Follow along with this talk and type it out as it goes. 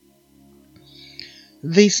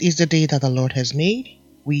This is the day that the Lord has made.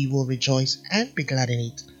 We will rejoice and be glad in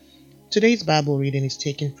it. Today's Bible reading is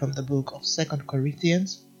taken from the book of 2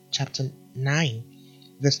 Corinthians, chapter 9,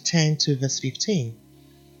 verse 10 to verse 15.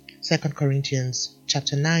 2 Corinthians,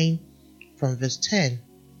 chapter 9, from verse 10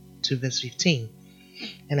 to verse 15.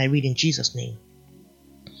 And I read in Jesus' name.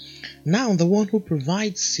 Now the one who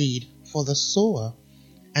provides seed for the sower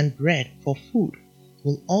and bread for food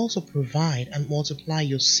will also provide and multiply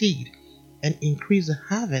your seed and increase the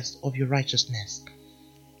harvest of your righteousness.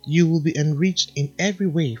 You will be enriched in every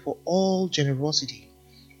way for all generosity,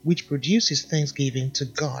 which produces thanksgiving to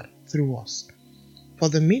God through us. For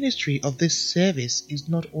the ministry of this service is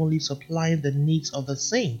not only supplying the needs of the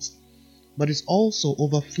saints, but is also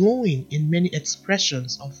overflowing in many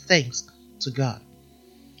expressions of thanks to God.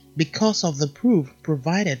 Because of the proof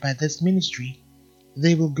provided by this ministry,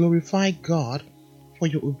 they will glorify God for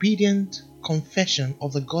your obedient confession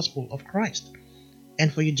of the gospel of Christ,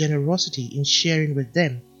 and for your generosity in sharing with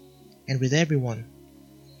them and with everyone.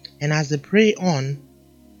 And as they pray on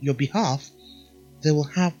your behalf, they will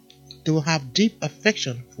have deep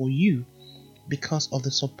affection for you because of the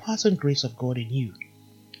surpassing grace of God in you.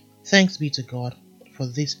 Thanks be to God for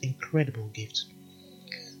this incredible gift.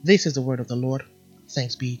 This is the word of the Lord.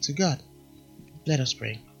 Thanks be to God. Let us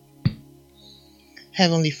pray.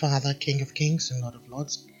 Heavenly Father, King of Kings and Lord of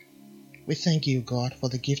Lords, we thank you, God, for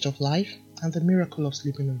the gift of life and the miracle of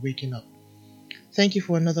sleeping and waking up. Thank you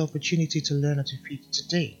for another opportunity to learn at your feet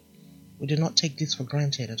today. We do not take this for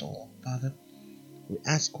granted at all, Father. We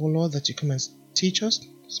ask, O Lord, that you come and teach us,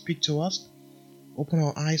 speak to us, open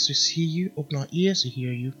our eyes to see you, open our ears to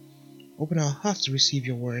hear you, open our hearts to receive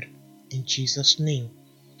your word. In Jesus' name.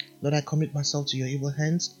 Lord, I commit myself to your able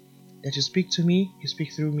hands, that you speak to me, you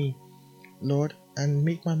speak through me, Lord, and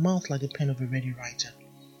make my mouth like the pen of a ready writer.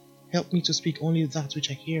 Help me to speak only that which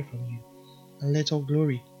I hear from you, and let all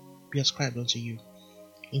glory be ascribed unto you.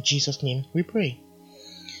 In Jesus' name we pray.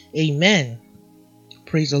 Amen.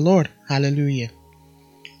 Praise the Lord. Hallelujah.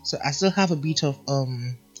 So I still have a bit of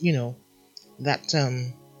that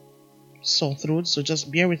sore throat, so just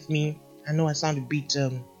bear with me. I know I sound a bit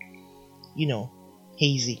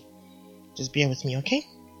hazy. Just bear with me, okay?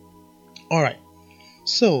 Alright.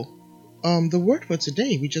 So the word for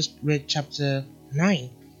today, we just read chapter 9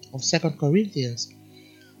 of 2 Corinthians,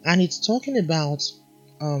 and it's talking about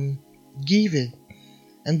giving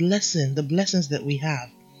and blessing, the blessings that we have,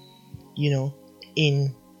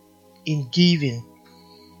 in giving.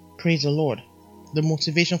 Praise the Lord. The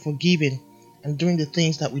motivation for giving and doing the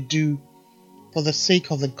things that we do for the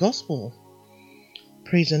sake of the gospel.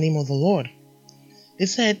 Praise the name of the Lord. It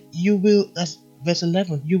said, you will, as verse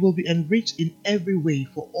 11, you will be enriched in every way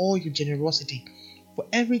for all your generosity, for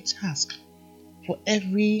every task, for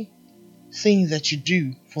every thing that you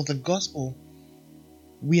do for the gospel.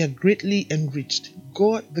 We are greatly enriched.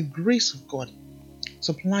 God, the grace of God,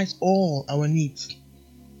 supplies all our needs.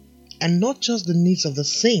 And not just the needs of the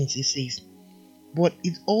saints, it says, but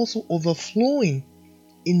it's also overflowing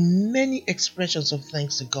in many expressions of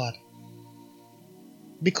thanks to God.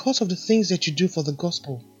 Because of the things that you do for the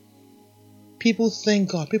gospel, people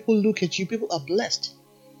thank God. People look at you. People are blessed.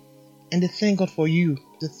 And they thank God for you.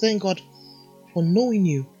 They thank God for knowing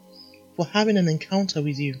you, for having an encounter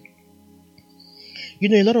with you.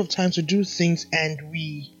 A lot of times we do things and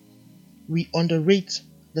we underrate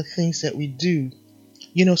the things that we do.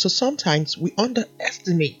 So sometimes we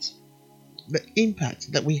underestimate the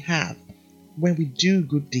impact that we have when we do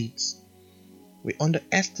good deeds. We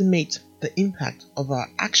underestimate the impact of our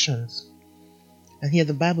actions. And here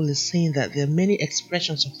the Bible is saying that there are many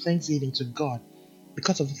expressions of thanksgiving to God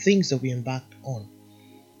because of the things that we embark on,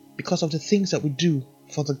 because of the things that we do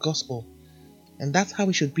for the gospel. And that's how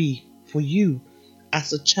it should be for you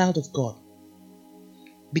as a child of God.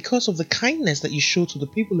 Because of the kindness that you show to the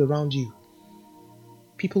people around you,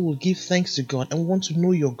 people will give thanks to God and want to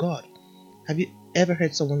know your God. Have you ever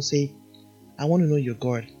heard someone say, I want to know your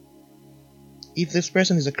God? If this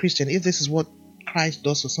person is a Christian, if this is what Christ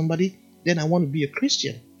does for somebody, then I want to be a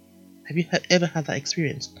Christian. Have you ever had that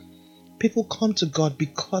experience? People come to God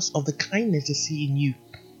because of the kindness they see in you,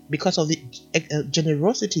 because of the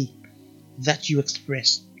generosity that you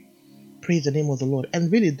express. Praise the name of the Lord. And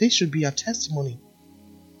really, this should be our testimony.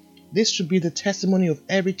 This should be the testimony of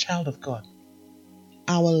every child of God.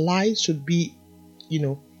 Our lives should be,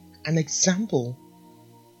 an example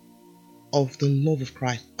of the love of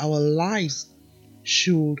Christ. Our lives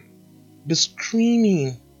should be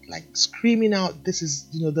screaming out, this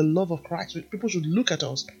is, the love of Christ. People should look at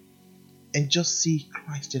us and just see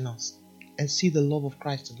Christ in us and see the love of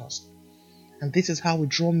Christ in us. And this is how we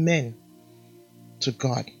draw men to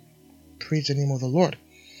God. Praise the name of the Lord.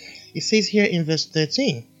 It says here in verse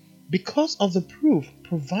 13, because of the proof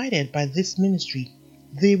provided by this ministry,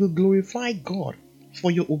 they will glorify God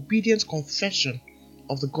for your obedient confession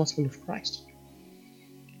of the gospel of Christ.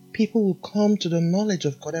 People will come to the knowledge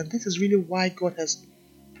of God, and this is really why God has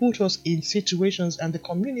put us in situations and the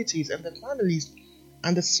communities and the families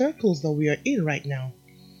and the circles that we are in right now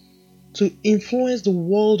to influence the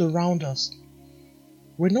world around us.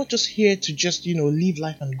 We're not just here to just, live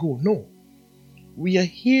life and go. No. We are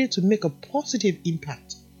here to make a positive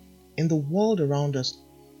impact in the world around us.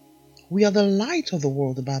 We are the light of the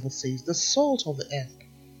world, the Bible says, the salt of the earth.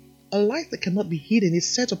 A light that cannot be hidden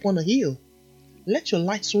is set upon a hill. Let your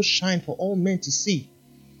light so shine for all men to see,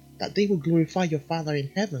 that they will glorify your Father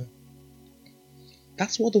in heaven.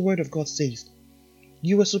 That's what the Word of God says.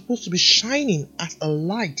 You are supposed to be shining as a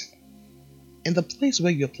light in the place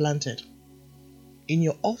where you're planted. In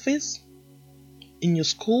your office, in your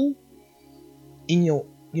school, in your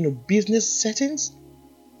business settings,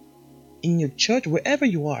 in your church, wherever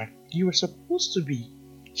you are supposed to be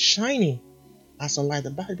shining as a light.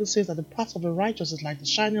 The Bible says that the path of the righteous is like the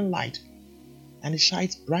shining light, and it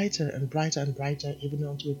shines brighter and brighter and brighter even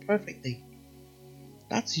unto a perfect day.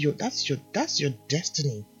 That's your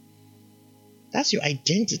destiny. That's your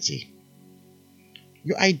identity.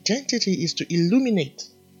 Your identity is to illuminate.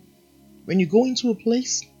 When you go into a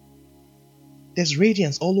place, there's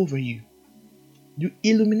radiance all over you. You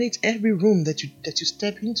illuminate every room that you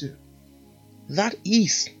step into. That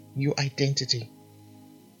is your identity.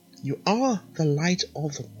 You are the light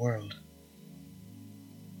of the world.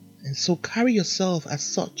 And so carry yourself as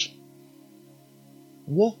such.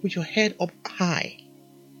 Walk with your head up high,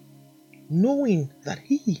 knowing that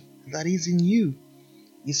He that is in you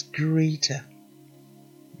is greater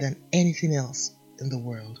than anything else in the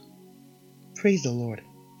world. Praise the Lord.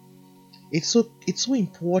 It's so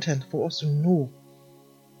important for us to know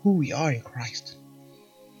who we are in Christ.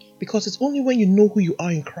 Because it's only when you know who you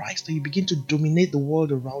are in Christ that you begin to dominate the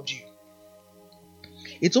world around you.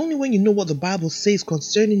 It's only when you know what the Bible says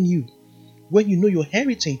concerning you, when you know your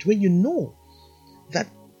heritage, when you know that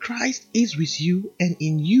Christ is with you and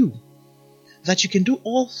in you, that you can do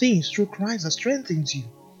all things through Christ that strengthens you.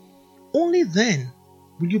 Only then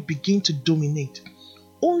will you begin to dominate.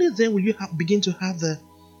 Only then will you begin to have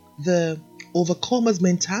the overcomer's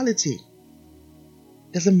mentality.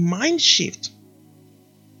 There's a mind shift.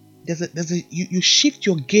 You shift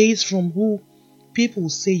your gaze from who people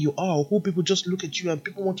say you are, or who people just look at you and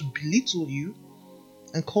people want to belittle you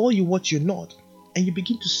and call you what you're not, and you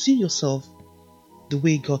begin to see yourself the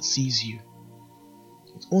way God sees you.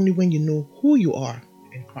 It's only when you know who you are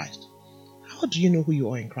in Christ. How do you know who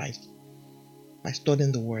you are in Christ? By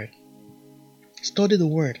studying the Word. Study the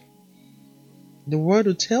Word. The Word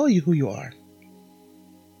will tell you who you are.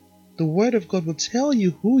 The Word of God will tell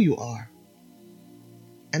you who you are.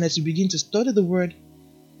 And as you begin to study the Word,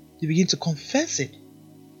 you begin to confess it.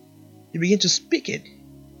 You begin to speak it.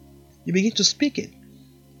 You begin to speak it.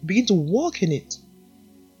 You begin to walk in it.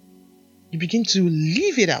 You begin to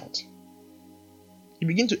live it out. You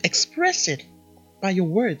begin to express it by your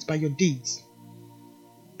words, by your deeds.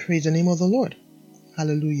 Praise the name of the Lord.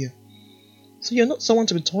 Hallelujah. So you're not someone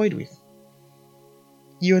to be toyed with.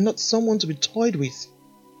 You are not someone to be toyed with.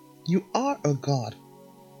 You are a God.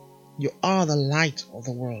 You are the light of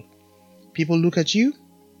the world. People look at you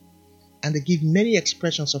and they give many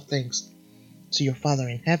expressions of thanks to your Father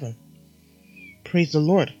in heaven. Praise the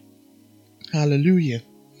Lord. Hallelujah.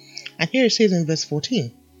 And here it says in verse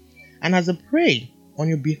 14, and as I pray on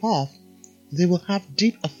your behalf, they will have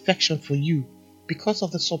deep affection for you because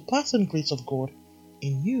of the surpassing grace of God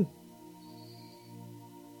in you.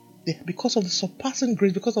 Because of the surpassing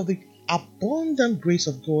grace, because of the abundant grace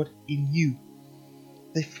of God in you,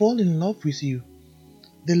 they fall in love with you.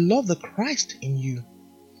 They love the Christ in you.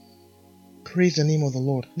 Praise the name of the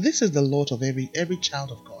Lord. This is the lot of every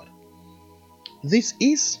child of God. This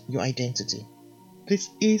is your identity. This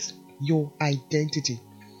is your identity.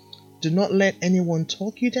 Do not let anyone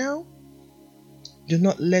talk you down. Do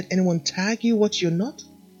not let anyone tag you what you're not.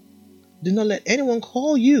 Do not let anyone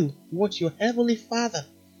call you what your Heavenly Father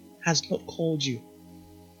has not called you.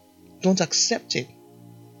 Don't accept it.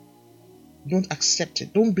 Don't accept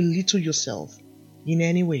it. Don't belittle yourself in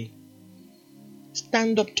any way.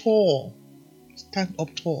 Stand up tall. Stand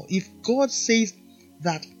up tall. If God says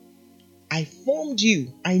that I formed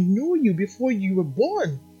you, I knew you before you were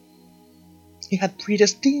born, He had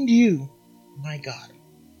predestined you, my God.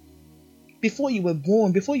 Before you were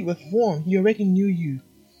born, before you were formed, He already knew you.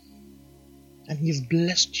 And He has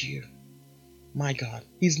blessed you, my God.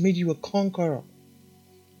 He's made you a conqueror.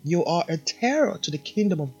 You are a terror to the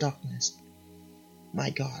kingdom of darkness. My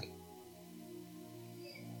God.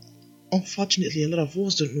 Unfortunately, a lot of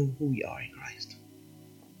us don't know who we are in Christ.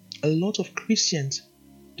 A lot of Christians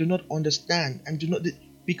do not understand, and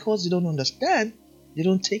because they don't understand, they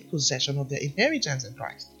don't take possession of their inheritance in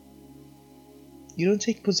Christ. You don't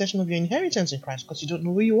take possession of your inheritance in Christ because you don't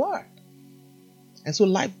know who you are. And so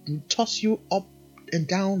life will toss you up and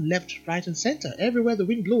down, left, right, and center. Everywhere the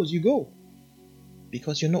wind blows, you go.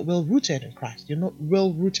 Because you're not well rooted in Christ. You're not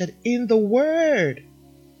well rooted in the Word.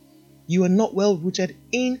 You are not well rooted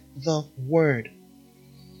in the Word.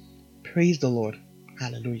 Praise the Lord.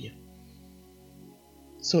 Hallelujah.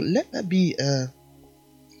 So let that be a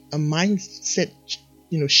mindset,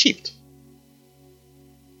 shift.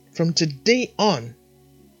 From today on,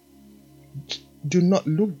 do not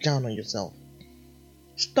look down on yourself.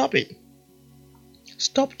 Stop it.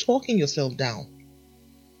 Stop talking yourself down.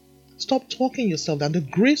 Stop talking yourself down. The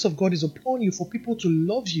grace of God is upon you for people to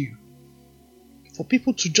love you. For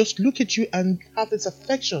people to just look at you and have this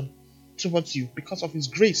affection towards you because of His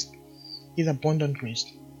grace, His abundant grace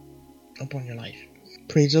upon your life.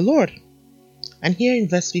 Praise the Lord. And here in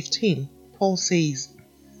verse 15, Paul says,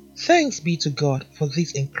 "Thanks be to God for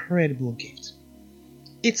this incredible gift."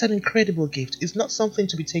 It's an incredible gift. It's not something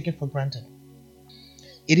to be taken for granted.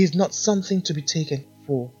 It is not something to be taken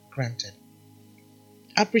for granted.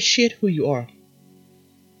 Appreciate who you are.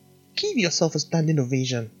 Give yourself a standing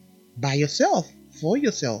ovation by yourself, for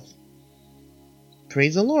yourself.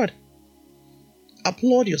 Praise the Lord.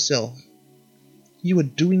 Applaud yourself. You are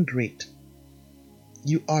doing great.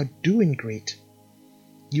 You are doing great.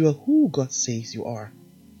 You are who God says you are.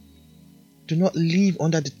 Do not live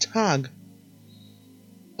under the tag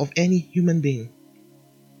of any human being.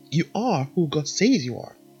 You are who God says you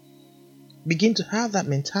are. Begin to have that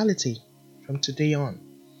mentality from today on.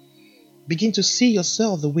 Begin to see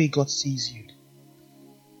yourself the way God sees you.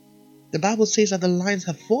 The Bible says that the lines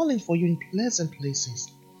have fallen for you in pleasant places.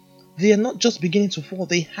 They are not just beginning to fall,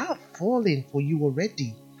 they have fallen for you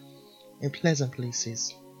already in pleasant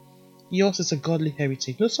places. Yours is a godly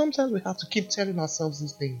heritage. Sometimes we have to keep telling ourselves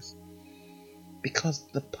these things because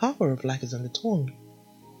the power of life is on the tongue.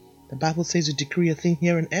 The Bible says you decree a thing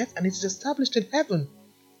here on earth and it is established in heaven.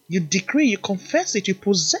 You decree, you confess it, you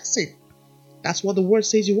possess it. That's what the word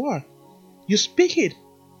says you are. You speak it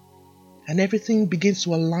and everything begins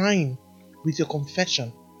to align with your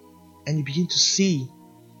confession, and you begin to see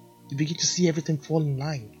everything fall in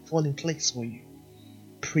line, fall in place for you.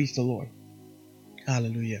 Praise the Lord.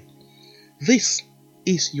 Hallelujah. This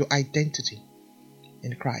is your identity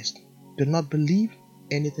in Christ. Do not believe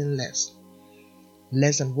anything less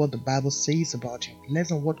than what the Bible says about you, less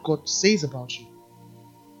than what God says about you.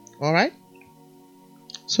 Alright?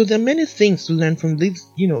 So there are many things to learn from this,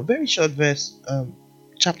 very short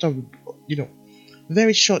chapter,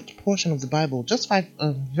 very short portion of the Bible, just 5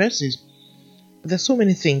 verses. But there's so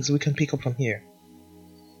many things we can pick up from here.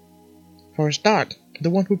 For a start, the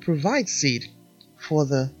one who provides seed for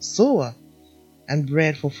the sower and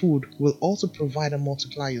bread for food will also provide and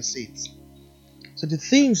multiply your seeds. So the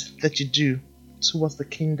things that you do towards the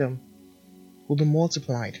kingdom will be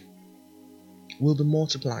multiplied.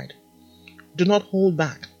 Do not hold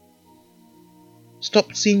back.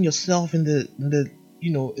 Stop seeing yourself in the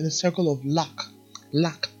circle of lack.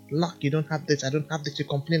 You don't have this, I don't have this. You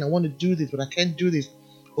complain, I want to do this, but I can't do this.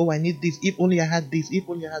 Oh, I need this. If only I had this, if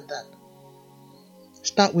only I had that.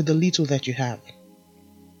 Start with the little that you have.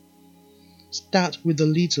 Start with the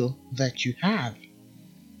little that you have.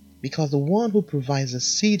 Because the one who provides a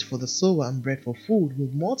seed for the sower and bread for food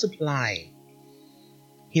will multiply.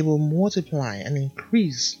 He will multiply and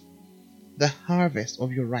increase the harvest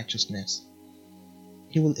of your righteousness.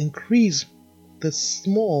 He will increase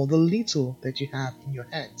the little that you have in your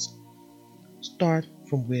hands. Start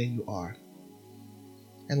from where you are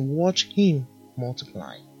and watch Him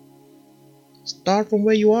multiply. Start from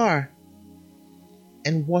where you are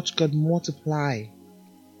and watch God multiply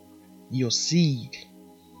your seed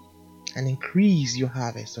and increase your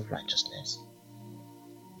harvest of righteousness.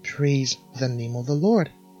 Praise the name of the Lord.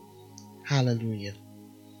 Hallelujah.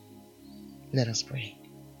 Let us pray.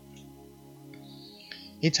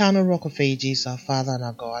 Eternal Rock of Ages, our Father and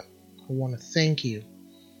our God, I want to thank you.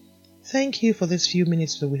 Thank you for these few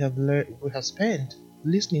minutes that we have spent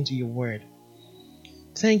listening to your word.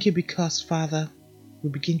 Thank you because, Father, we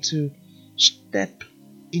begin to step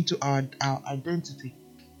into our identity.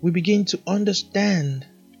 We begin to understand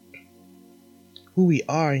who we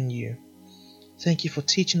are in you. Thank you for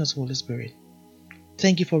teaching us, Holy Spirit.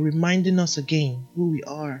 Thank you for reminding us again who we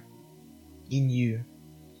are in you.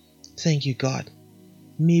 Thank you, God.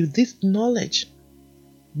 May this knowledge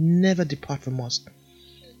never depart from us.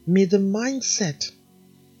 May the mindset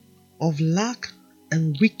of lack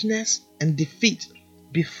and weakness and defeat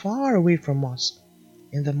be far away from us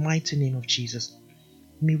in the mighty name of Jesus.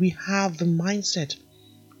 May we have the mindset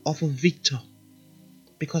of a victor,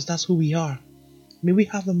 because that's who we are. May we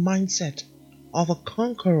have the mindset of a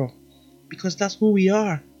conqueror, because that's who we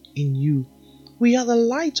are in you. We are the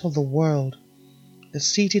light of the world, the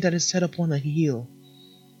city that is set upon a hill.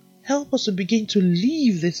 Help us to begin to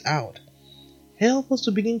live this out. Help us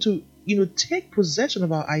to begin to, take possession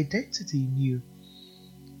of our identity in you.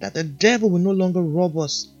 That the devil will no longer rob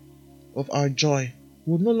us of our joy,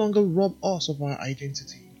 will no longer rob us of our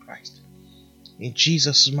identity in Christ. In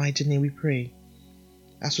Jesus' mighty name we pray.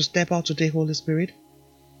 As we step out today, Holy Spirit,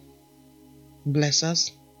 bless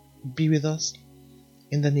us, be with us,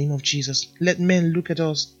 in the name of Jesus. Let men look at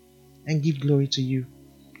us and give glory to you.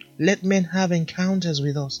 Let men have encounters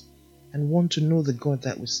with us and want to know the God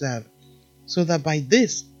that we serve, so that by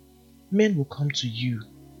this, men will come to you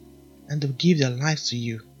and they'll give their lives to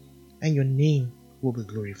you, and your name will be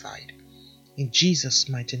glorified. In Jesus'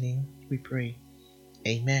 mighty name we pray.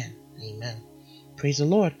 Amen. Amen. Praise the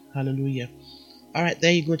Lord. Hallelujah. Alright,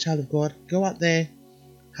 there you go, child of God. Go out there,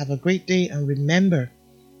 have a great day, and remember,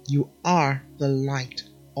 you are the light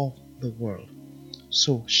of the world.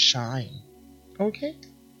 So shine. Okay?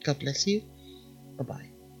 God bless you. Bye-bye.